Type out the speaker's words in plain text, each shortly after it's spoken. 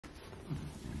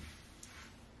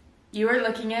You are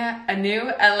looking at a new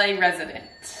LA resident.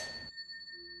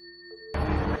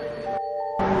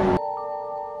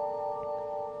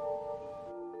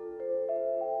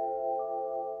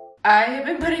 I have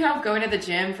been putting off going to the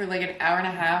gym for like an hour and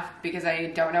a half because I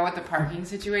don't know what the parking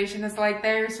situation is like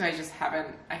there, so I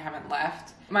haven't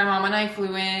left. My mom and I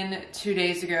flew in 2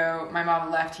 days ago. My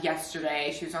mom left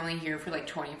yesterday. She was only here for like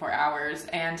 24 hours,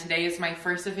 and today is my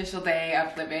first official day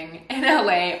of living in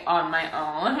LA on my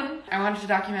own. I wanted to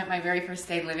document my very first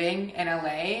day living in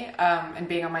LA and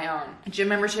being on my own. Gym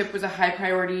membership was a high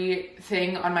priority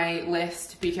thing on my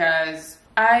list because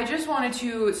I just wanted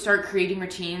to start creating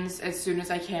routines as soon as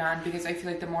I can, because I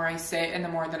feel like the more I sit and the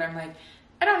more that I'm like,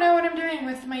 I don't know what I'm doing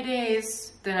with my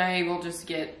days, then I will just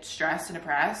get stressed and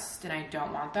depressed, and I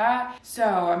don't want that. So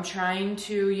I'm trying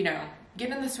to, you know,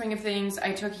 get in the swing of things.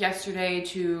 I took yesterday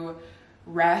to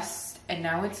rest, and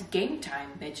now it's game time,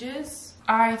 bitches.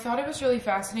 I thought it was really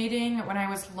fascinating when I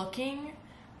was looking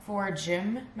for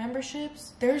gym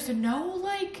memberships. There's no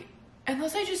like,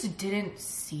 unless I just didn't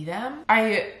see them.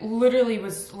 I literally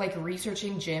was like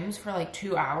researching gyms for like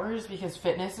 2 hours because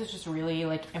fitness is just really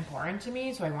like important to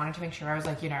me. So I wanted to make sure I was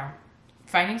like, you know,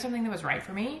 finding something that was right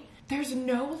for me. There's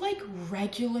no like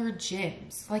regular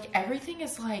gyms. Like everything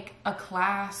is like a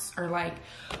class or like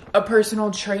a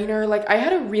personal trainer. Like I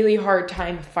had a really hard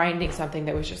time finding something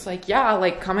that was just like, yeah,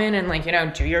 like come in and like, you know,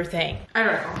 do your thing. I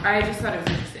don't know. I just thought it was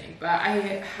interesting, but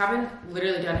I haven't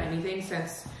literally done anything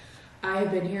since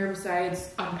I've been here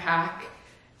besides unpack,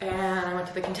 and I went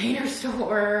to the Container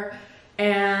Store,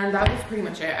 and that was pretty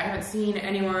much it. I haven't seen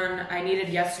anyone. I needed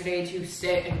yesterday to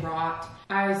sit and rot.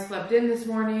 I slept in this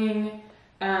morning.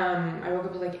 I woke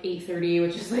up at like 8:30,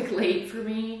 which is like late for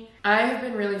me. I have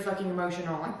been really fucking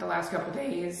emotional like the last couple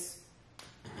days.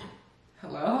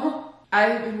 Hello?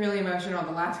 I've been really emotional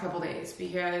the last couple days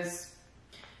because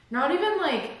not even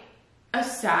like a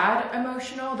sad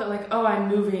emotional that like, oh, I'm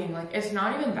moving. Like, it's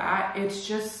not even that. It's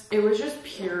just, it was just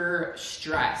pure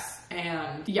stress.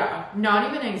 And yeah, not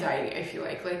even anxiety, I feel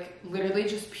like literally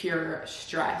just pure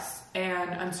stress and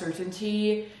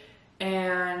uncertainty.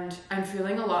 And I'm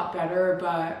feeling a lot better,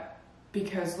 but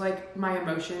because like my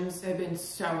emotions have been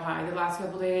so high the last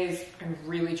couple days, I'm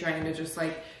really trying to just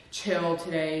like chill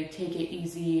today, take it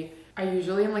easy. I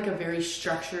usually am like a very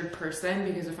structured person,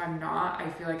 because if I'm not, I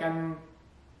feel like I'm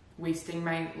wasting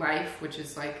my life, which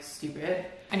is like stupid.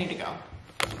 I need to go.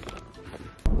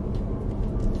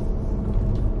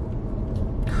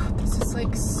 God, this is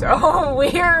like so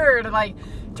weird. Like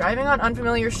driving on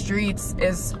unfamiliar streets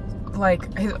is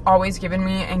like, has always given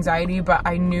me anxiety, but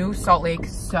I knew Salt Lake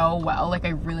so well. Like I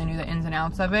really knew the ins and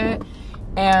outs of it.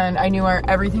 And I knew where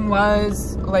everything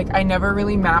was. Like I never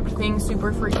really mapped things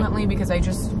super frequently because I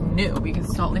just knew,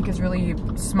 because Salt Lake is really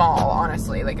small,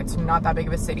 honestly. Like it's not that big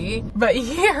of a city. But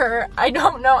here, I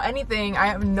don't know anything. I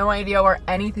have no idea where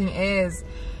anything is.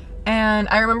 And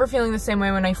I remember feeling the same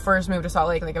way when I first moved to Salt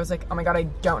Lake. Like I was like, oh my God, I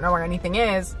don't know where anything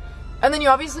is. And then you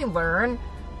obviously learn,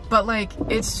 but like,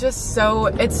 it's just so,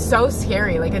 it's so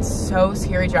scary. Like it's so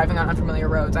scary driving on unfamiliar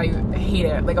roads. I hate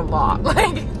it like a lot.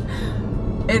 Like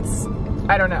it's,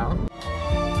 I don't know.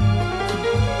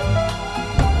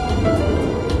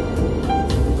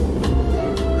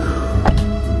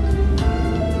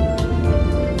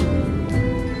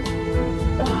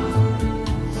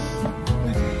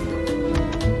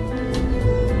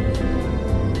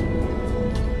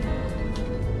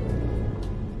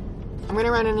 I'm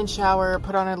gonna run in and shower,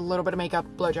 put on a little bit of makeup,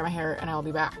 blow dry my hair, and I'll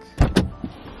be back.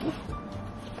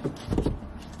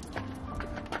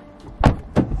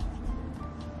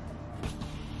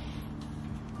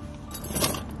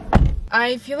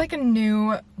 I feel like a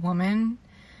new woman.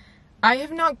 I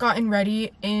have not gotten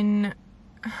ready in,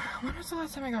 when was the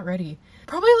last time I got ready?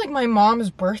 Probably like my mom's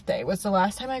birthday was the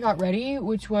last time I got ready,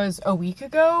 which was a week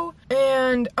ago.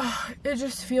 And it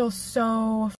just feels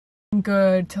so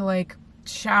good to like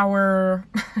shower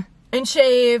and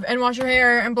shave and wash your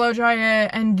hair and blow dry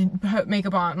it and put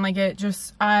makeup on. Like it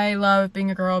just, I love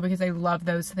being a girl because I love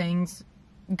those things.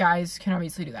 Guys can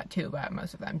obviously do that too, but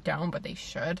most of them don't, but they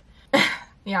should.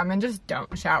 Yeah, men just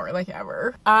don't shower, like,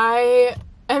 ever. I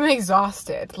am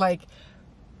exhausted. Like,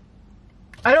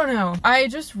 I don't know. I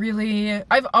just really,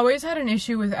 I've always had an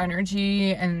issue with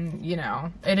energy, and, you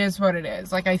know, it is what it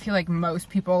is. Like, I feel like most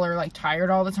people are, like,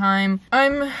 tired all the time.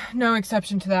 I'm no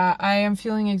exception to that. I am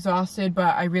feeling exhausted,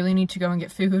 but I really need to go and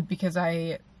get food because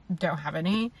I don't have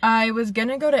any. I was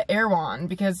gonna go to Erewhon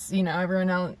because, you know,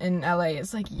 everyone in LA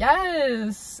is like,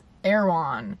 yes,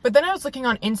 Erewhon. But then I was looking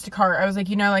on Instacart. I was like,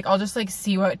 you know, like, I'll just like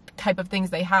see what type of things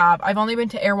they have. I've only been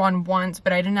to Erewhon once,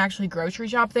 but I didn't actually grocery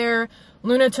shop there.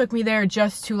 Luna took me there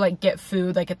just to like get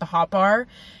food, like at the hot bar.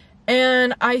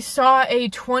 and I saw a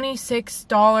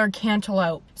 $26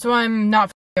 cantaloupe. So I'm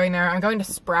not going there. I'm going to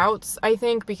Sprouts, I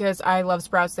think, because I love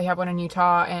Sprouts. They have one in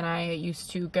Utah and I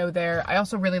used to go there. I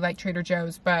also really like Trader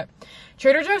Joe's, but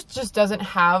Trader Joe's just doesn't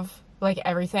have like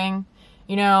everything,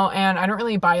 you know, and I don't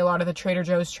really buy a lot of the Trader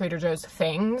Joe's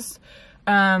things.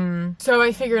 So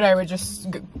I figured I would just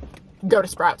go to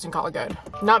Sprouts and call it good.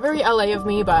 Not very LA of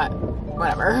me, but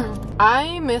whatever.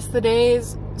 I miss the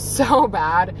days so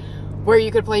bad where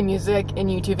you could play music in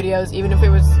YouTube videos, even if it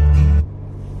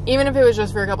was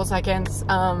just for a couple seconds.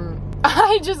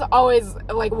 I just always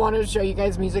like want to show you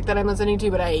guys music that I'm listening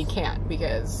to, but I can't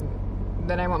because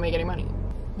then I won't make any money.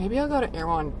 Maybe I'll go to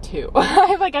Erewhon too.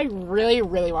 I really,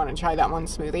 really want to try that one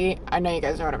smoothie. I know you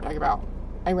guys know what I'm talking about.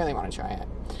 I really want to try it.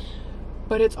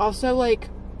 But it's also like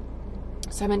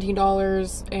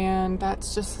 $17 and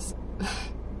that's just,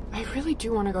 I really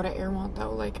do want to go to Erewhon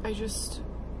though.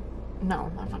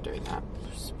 No, I'm not doing that.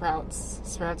 Sprouts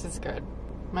is good.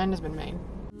 Mine has been made.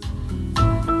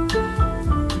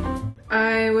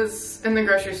 I was in the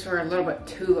grocery store a little bit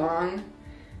too long.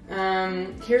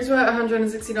 Here's what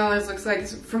 $160 looks like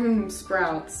from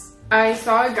Sprouts. I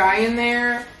saw a guy in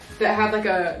there that had like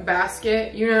a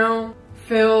basket, you know,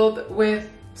 filled with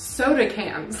soda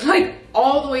cans, like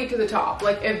all the way to the top.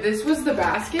 Like if this was the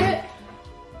basket,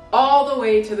 all the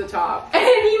way to the top. And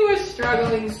he was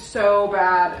struggling so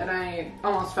bad and I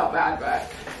almost felt bad,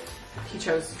 but he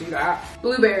chose to do that.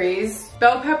 Blueberries,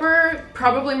 bell pepper,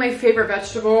 probably my favorite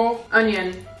vegetable,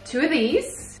 onion, two of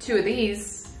these,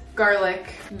 garlic.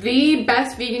 The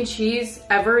best vegan cheese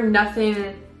ever,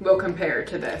 nothing will compare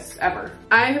to this, ever.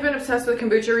 I have been obsessed with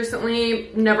kombucha recently,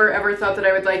 never ever thought that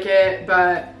I would like it,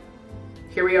 but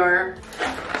here we are.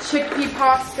 Chickpea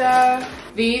pasta.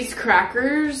 These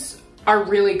crackers are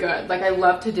really good. Like I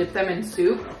love to dip them in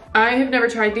soup. I have never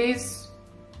tried these.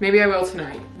 Maybe I will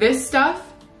tonight. This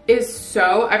stuff is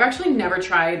so, I've actually never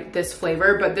tried this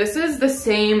flavor, but this is the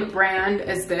same brand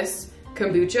as this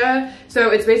kombucha. So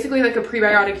it's basically like a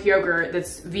prebiotic yogurt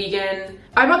that's vegan.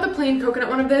 I bought the plain coconut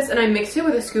one of this and I mixed it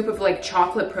with a scoop of like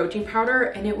chocolate protein powder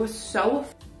and it was so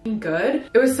good.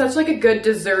 It was such like a good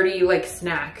desserty like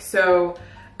snack. So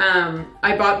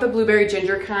I bought the blueberry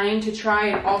ginger kind to try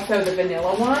and also the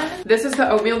vanilla one. This is the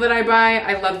oatmeal that I buy.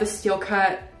 I love the steel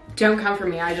cut. Don't come for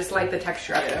me, I just like the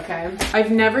texture of it, okay? I've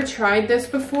never tried this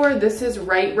before. This is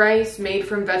white rice made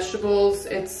from vegetables.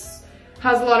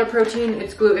 Has a lot of protein,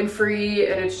 it's gluten-free,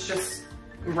 and it's just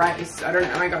rice. I don't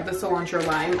know, I got the cilantro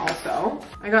lime also.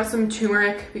 I got some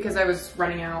turmeric because I was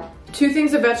running out. 2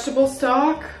 things of vegetable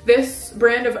stock. This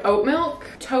brand of oat milk.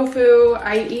 Tofu,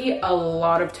 I eat a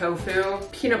lot of tofu.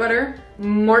 Peanut butter.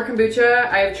 More kombucha.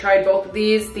 I have tried both of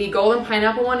these. The golden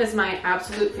pineapple one is my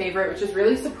absolute favorite, which is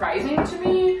really surprising to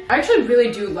me. I actually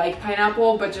really do like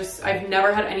pineapple, but just I've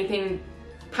never had anything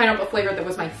pineapple flavored that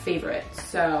was my favorite.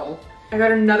 So I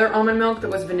got another almond milk that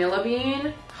was vanilla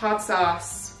bean. Hot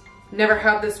sauce. Never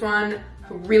had this one.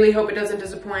 Really hope it doesn't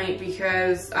disappoint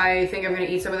because I think I'm gonna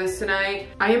eat some of this tonight.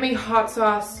 I am a hot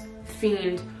sauce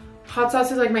fiend. Hot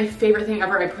sauce is like my favorite thing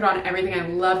ever. I put on everything. I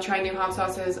love trying new hot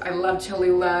sauces. I love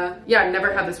Cholula. Yeah, I've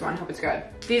never had this one. Hope it's good.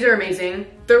 These are amazing.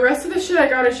 The rest of the shit I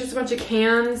got is just a bunch of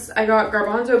cans. I got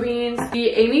garbanzo beans.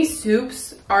 The Amy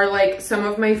soups are like some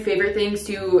of my favorite things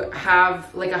to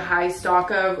have like a high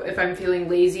stock of if I'm feeling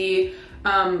lazy.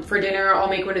 For dinner, I'll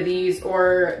make one of these,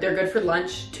 or they're good for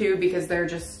lunch too because they're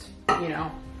just, you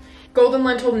know. Golden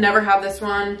lentil, never had this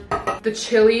one. The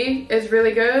chili is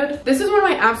really good. This is one of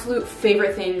my absolute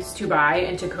favorite things to buy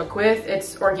and to cook with.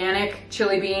 It's organic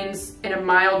chili beans in a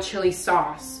mild chili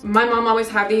sauce. My mom always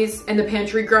had these in the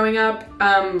pantry growing up.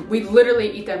 We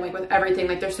literally eat them like with everything.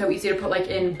 Like they're so easy to put like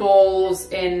in bowls,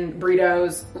 in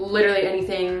burritos, literally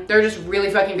anything. They're just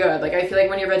really fucking good. Like I feel like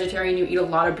when you're vegetarian, you eat a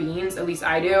lot of beans, at least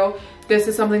I do. This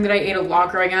is something that I ate a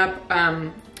lot growing up.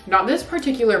 Not this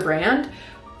particular brand,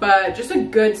 but just a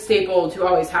good staple to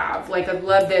always have. Like I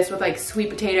love this with like sweet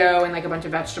potato and like a bunch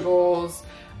of vegetables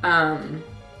on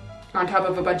top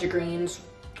of a bunch of greens.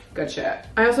 Good shit.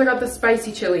 I also got the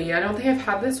spicy chili. I don't think I've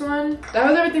had this one. That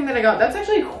was everything that I got. That's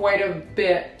actually quite a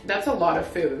bit. That's a lot of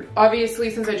food.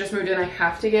 Obviously, since I just moved in, I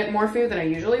have to get more food than I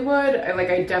usually would.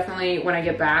 I definitely, when I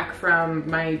get back from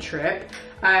my trip,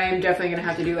 I'm definitely gonna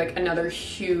have to do like another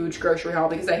huge grocery haul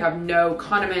because I have no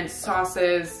condiments,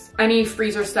 sauces, any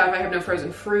freezer stuff. I have no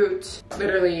frozen fruit,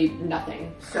 literally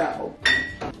nothing. So.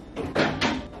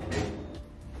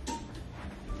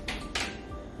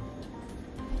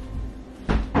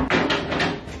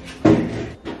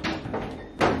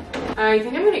 I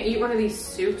think I'm gonna eat one of these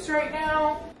soups right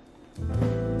now.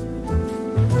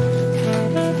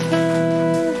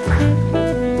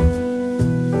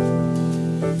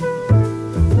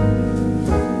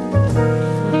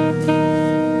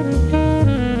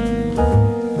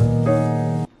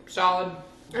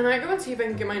 I might go and see if I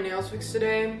can get my nails fixed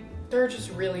today. They're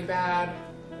just really bad.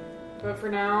 But for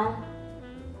now,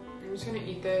 I'm just gonna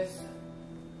eat this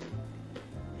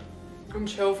and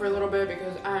chill for a little bit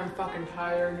because I am fucking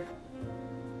tired.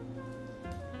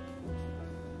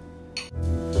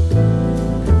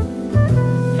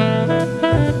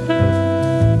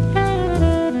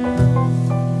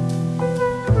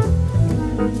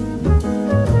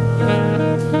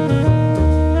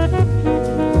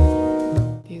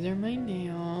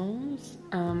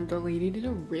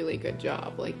 Good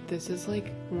job. Like, this is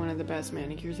like one of the best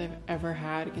manicures I've ever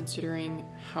had, considering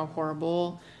how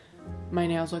horrible my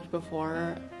nails looked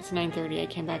before. It's 9:30. I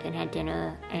came back and had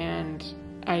dinner and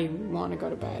I want to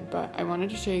go to bed, but I wanted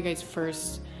to show you guys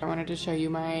first. I wanted to show you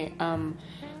my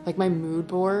like my mood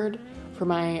board for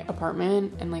my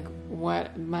apartment and like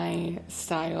what my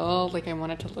style like I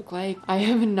want it to look like. I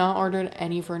have not ordered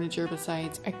any furniture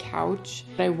besides a couch.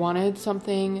 I wanted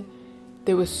something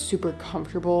that was super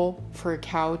comfortable for a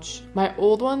couch. My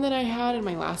old one that I had in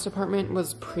my last apartment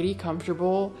was pretty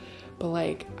comfortable, but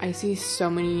like I see so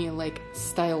many like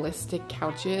stylistic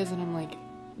couches and I'm like,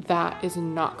 that is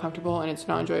not comfortable and it's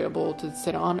not enjoyable to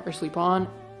sit on or sleep on.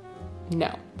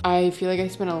 No. I feel like I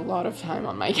spent a lot of time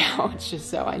on my couch,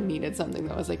 just so I needed something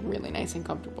that was like really nice and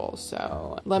comfortable.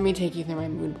 So let me take you through my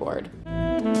mood board.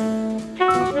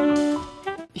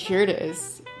 Here it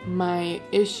is. My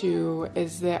issue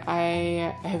is that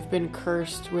I have been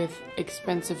cursed with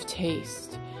expensive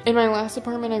taste. In my last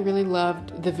apartment, I really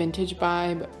loved the vintage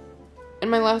vibe.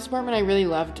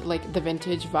 Like the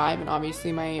vintage vibe, and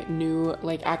obviously my new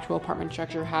like actual apartment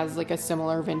structure has like a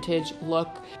similar vintage look,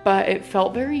 but it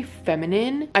felt very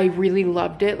feminine. I really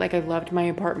loved it. Like I loved my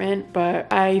apartment,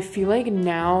 but I feel like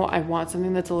now I want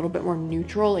something that's a little bit more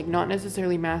neutral, like not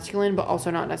necessarily masculine, but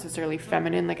also not necessarily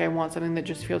feminine. Like I want something that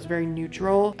just feels very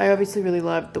neutral. I obviously really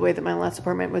loved the way that my last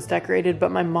apartment was decorated,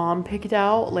 but my mom picked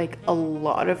out like a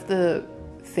lot of the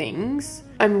things.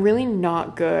 I'm really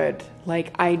not good.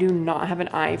 Like I do not have an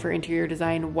eye for interior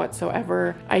design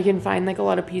whatsoever. I can find like a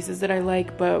lot of pieces that I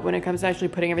like, but when it comes to actually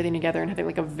putting everything together and having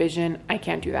like a vision, I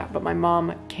can't do that, but my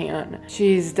mom can.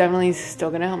 She's definitely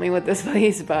still gonna help me with this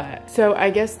place, but so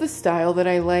I guess the style that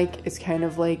I like is kind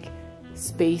of like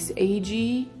space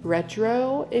agey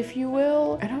retro, if you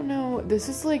will. I don't know, this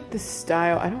is like the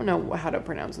style. I don't know how to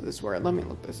pronounce this word. Let me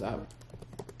look this up.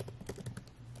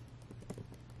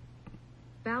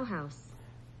 Bauhaus.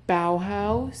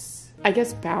 I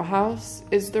guess Bauhaus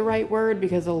is the right word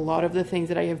because a lot of the things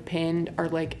that I have pinned are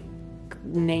like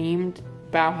named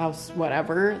Bauhaus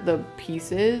whatever, the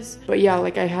pieces. But yeah,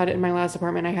 like I had in my last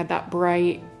apartment, I had that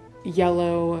bright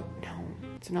yellow. No,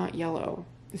 it's not yellow.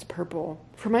 It's purple.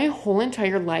 For my whole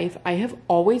entire life, I have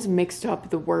always mixed up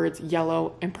the words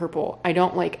yellow and purple. I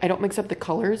don't mix up the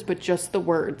colors, but just the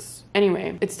words.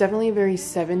 Anyway, it's definitely a very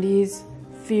 70s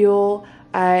feel.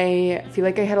 I feel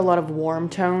like I had a lot of warm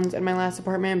tones in my last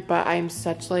apartment, but I'm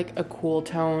such like a cool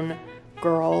tone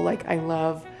girl. Like I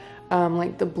love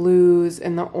like the blues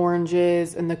and the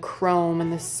oranges and the chrome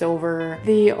and the silver.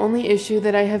 The only issue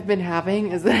that I have been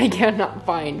having is that I cannot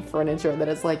find furniture that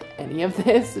is like any of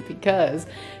this, because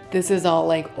this is all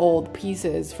like old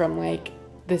pieces from like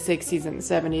the 60s and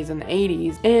 70s and the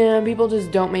 80s, and people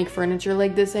just don't make furniture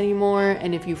like this anymore.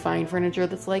 And if you find furniture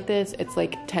that's like this, it's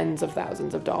like tens of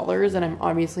thousands of dollars, and I'm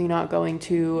obviously not going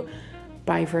to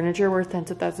buy furniture worth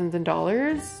tens of thousands of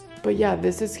dollars. But yeah,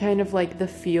 this is kind of like the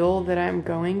feel that I'm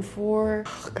going for.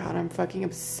 Oh god, I'm fucking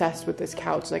obsessed with this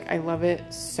couch. Like I love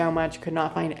it so much. Could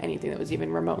not find anything that was even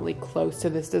remotely close to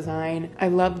this design. I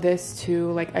love this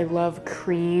too. Like I love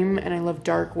cream and I love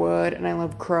dark wood and I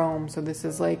love chrome. So this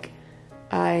is like,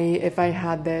 if I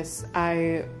had this,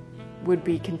 I would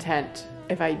be content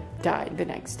if I died the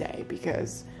next day,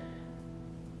 because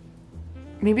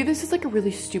maybe this is like a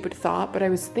really stupid thought, but I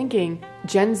was thinking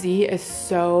Gen Z is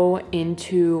so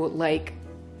into like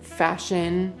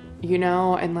fashion, you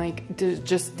know, and like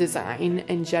just design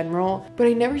in general, but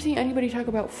I never see anybody talk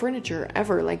about furniture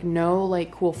ever. Like no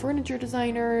like cool furniture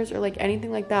designers or like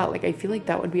anything like that. Like I feel like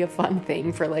that would be a fun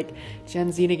thing for like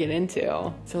Gen Z to get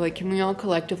into. So like, can we all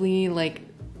collectively like,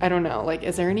 I don't know, like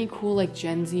is there any cool like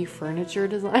Gen Z furniture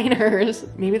designers?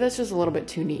 Maybe that's just a little bit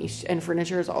too niche, and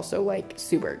furniture is also like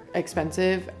super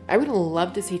expensive. I would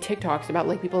love to see TikToks about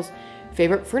like people's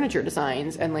favorite furniture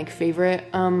designs and like favorite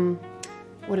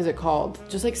what is it called?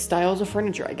 Just like styles of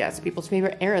furniture, I guess. People's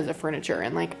favorite eras of furniture.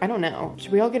 And like, I don't know.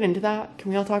 Should we all get into that?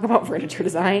 Can we all talk about furniture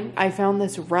design? I found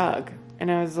this rug and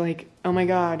I was like, oh my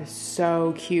God,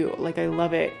 so cute. Like, I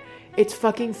love it. It's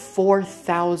fucking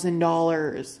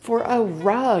 $4,000 for a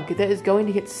rug that is going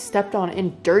to get stepped on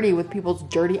and dirty with people's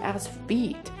dirty ass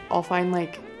feet. I'll find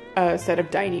like a set of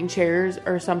dining chairs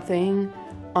or something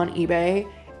on eBay,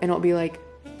 and it'll be like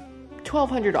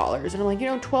 $1,200. And I'm like, you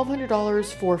know,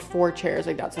 $1,200 for 4 chairs,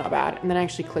 like that's not bad. And then I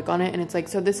actually click on it and it's like,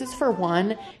 so this is for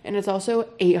one, and it's also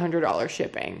 $800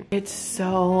 shipping. It's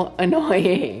so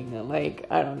annoying. Like,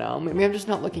 I don't know, maybe I'm just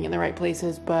not looking in the right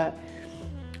places, but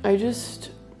I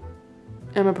just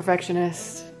am a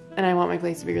perfectionist and I want my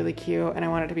place to be really cute and I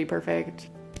want it to be perfect.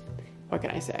 What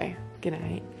can I say? Good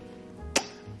night.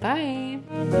 Bye.